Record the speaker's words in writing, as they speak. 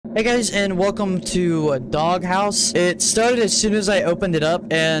Hey guys, and welcome to Doghouse. It started as soon as I opened it up,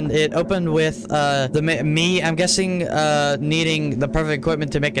 and it opened with I'm guessing needing the perfect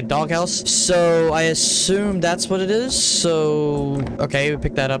equipment to make a doghouse. So I assume that's what it is. So okay, we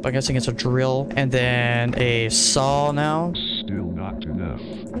picked that up. I'm guessing it's a drill and then a saw now. Still not enough.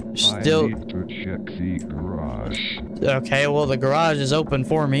 Still. I need to check the garage. Okay, well the garage is open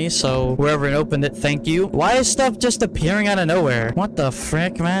for me, so whoever opened it, thank you. Why is stuff just appearing out of nowhere? What the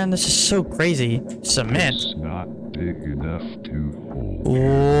frick, man? This is so crazy. Cement. It's not big enough to hold.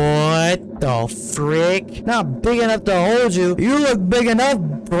 What the frick? Not big enough to hold you. You look big enough,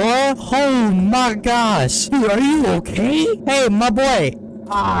 bro. Oh my gosh. Dude, are you okay? Hey, my boy.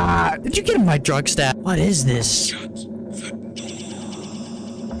 Did you get my drug stat? What is this?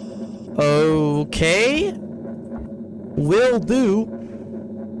 Okay. Will do.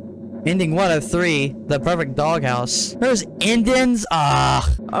 Ending 1 of 3. The perfect doghouse. Those endings.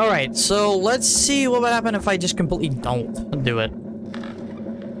 Alright, so let's see what would happen if I just completely don't do it.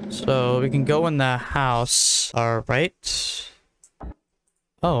 So we can go in the house. Alright.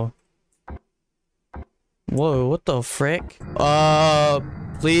 Oh. Whoa, what the frick?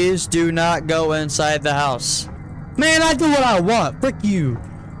 Please do not go inside the house. Man, I do what I want. Frick you.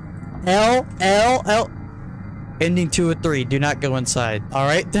 L. Ending 2 of 3. Do not go inside.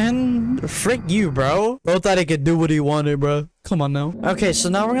 Alright then. Frick you, bro. Bro thought he could do what he wanted, bro. Come on now. Okay, so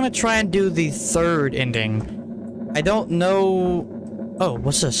now we're gonna try and do the third ending. I don't know. Oh,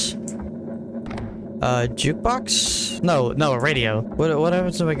 what's this? Jukebox? No, a radio. What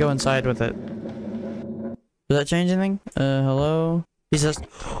happens if I go inside with it? Does that change anything? Hello? He says,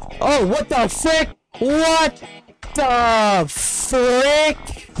 oh, what the frick? What the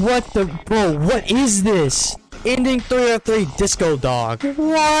frick? What the, bro, what is this? Ending 3 of 3 disco dog.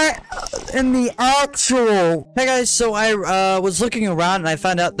 What in the actual? Hey guys, so I was looking around and I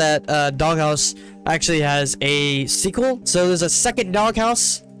found out that Doghouse actually has a sequel. So there's a second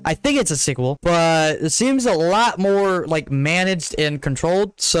Doghouse. I think it's a sequel, but it seems a lot more like managed and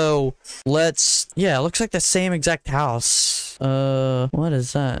controlled. So yeah, it looks like the same exact house. What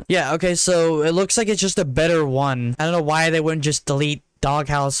is that? Yeah, okay, so it looks like it's just a better one. I don't know why they wouldn't just delete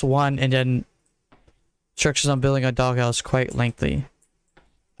Doghouse 1 and then instructions on building a doghouse quite lengthy.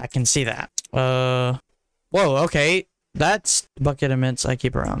 I can see that. Whoa, okay. That's bucket of mints I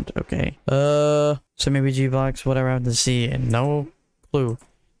keep around. Okay. So maybe G-Blocks, whatever I have to see, and no clue.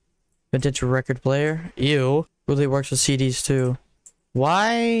 Vintage record player. Ew. Really works with CDs too.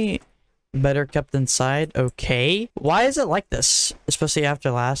 Why better kept inside? Okay. Why is it like this? Especially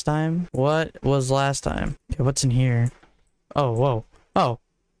after last time. What was last time? Okay, what's in here? Oh, whoa. Oh.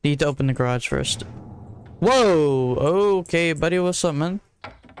 Need to open the garage first. Whoa! Okay, buddy, what's up, man?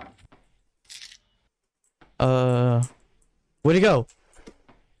 Where'd he go?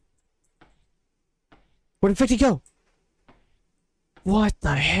 Where the fuck did he go? What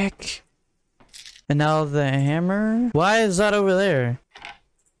the heck? And now the hammer? Why is that over there?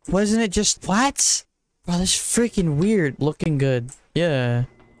 Wasn't it just... What? Bro, that's freaking weird. Looking good. Yeah.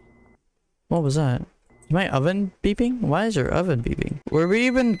 What was that? Is my oven beeping? Why is your oven beeping? Were we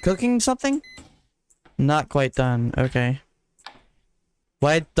even cooking something? Not quite done. Okay.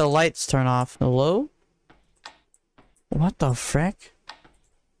 Why'd the lights turn off? Hello? What the frick?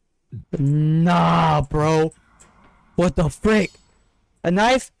 Nah, bro. What the frick? A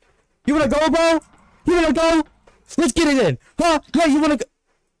knife? You wanna go, bro? You wanna go? Let's get it in. Huh? Yeah, you wanna go?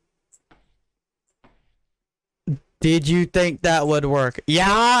 Did you think that would work?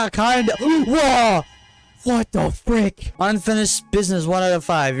 Yeah, kinda. Whoa! What the frick? Unfinished business 1 out of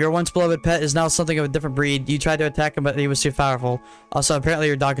 5. Your once beloved pet is now something of a different breed. You tried to attack him, but he was too powerful. Also, apparently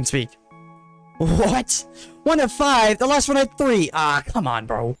your dog can speak. What? 1 of 5? The last one had 3. Come on,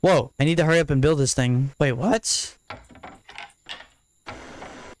 bro. Whoa. I need to hurry up and build this thing. Wait, what?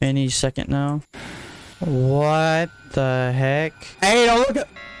 Any second now. What the heck? Hey, don't look at...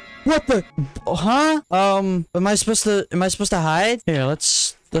 What the... Huh? Am I supposed to hide? Here,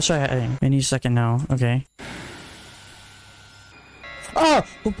 let's try hiding. Any second now. Okay. Oh!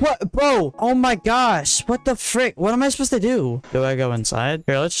 What? Bro! Oh my gosh! What the frick? What am I supposed to do? Do I go inside?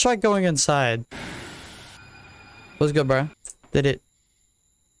 Here, let's try going inside. Let's go, bro. Did it...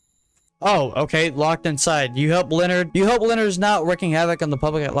 Oh, okay. Locked inside. You help Leonard. Leonard's not wreaking havoc on the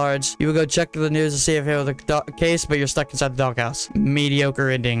public at large. You will go check the news to see if he has a case, but you're stuck inside the doghouse.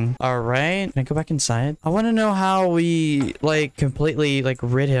 Mediocre ending. Alright. Can I go back inside? I want to know how we, like, completely, like, get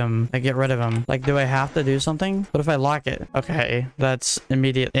rid of him. Like, do I have to do something? What if I lock it? Okay. That's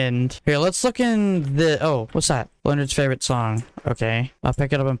immediate end. Here, let's look in the... Oh, what's that? Leonard's favorite song. Okay. I'll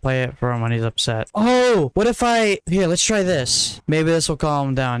pick it up and play it for him when he's upset. Oh, what if here, let's try this. Maybe this will calm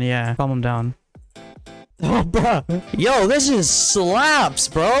him down. Yeah, calm him down. Oh, bro. Yo, this is slaps,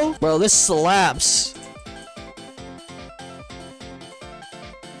 bro. Bro, this slaps.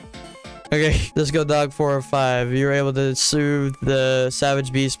 Okay, let's go dog 4 or 5. You're able to soothe the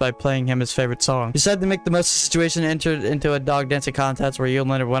savage beast by playing him his favorite song. Decided to make the most of the situation, entered into a dog dancing contest where you and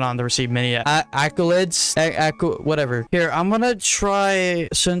Leonard went on to receive many accolades. Whatever. Here, I'm gonna try,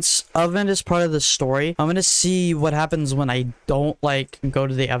 since oven is part of the story, I'm gonna see what happens when I don't, like, go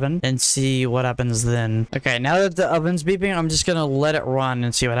to the oven and see what happens then. Okay, now that the oven's beeping, I'm just gonna let it run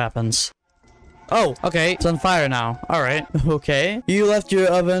and see what happens. Oh, okay. It's on fire now. All right. Okay. You left your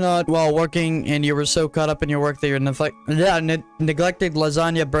oven on while working, and you were so caught up in your work that your neglected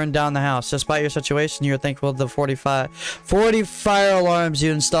lasagna burned down the house. Despite your situation, you were thankful the 40 fire alarms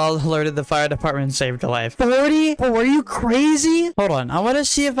you installed alerted the fire department and saved your life. 40? Oh, are you crazy? Hold on. I want to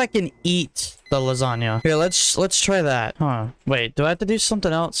see if I can eat the lasagna. Here, let's try that. Huh. Wait, do I have to do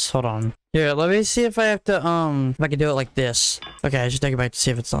something else? Hold on. Here, let me see if I have to, if I can do it like this. Okay, I should take it back to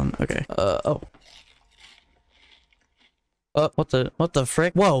see if it's on. Okay. Oh. What the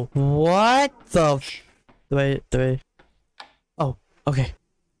frick? Whoa, what the Oh, okay.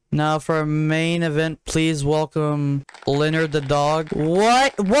 Now for our main event, please welcome Leonard the dog.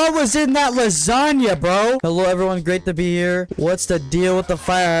 What was in that lasagna, bro? Hello everyone, great to be here. What's the deal with the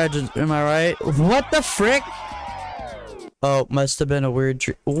fire hydrant? Am I right? What the frick? Oh, must have been a weird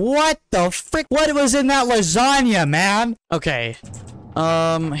dream. What the frick? What was in that lasagna, man? Okay.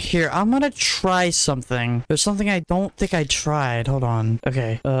 Here, I'm gonna try something. There's something I don't think I tried. Hold on.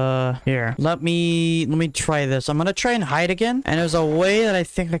 Okay. Here. Let me try this. I'm gonna try and hide again. And there's a way that I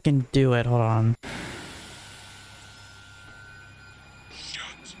think I can do it. Hold on.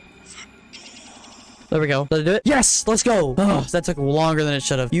 There we go. Did I do it? Yes! Let's go! Oh, that took longer than it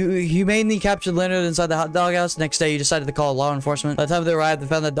should have. You mainly captured Leonard inside the doghouse. Next day, you decided to call law enforcement. By the time they arrived, they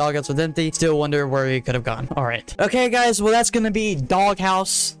found the doghouse was empty. Still wonder where he could have gone. Alright. Okay, guys. Well, that's gonna be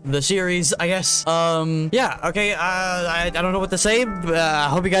Doghouse, the series, I guess. Yeah. Okay. I don't know what to say. I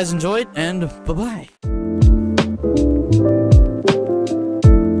hope you guys enjoyed, and bye-bye.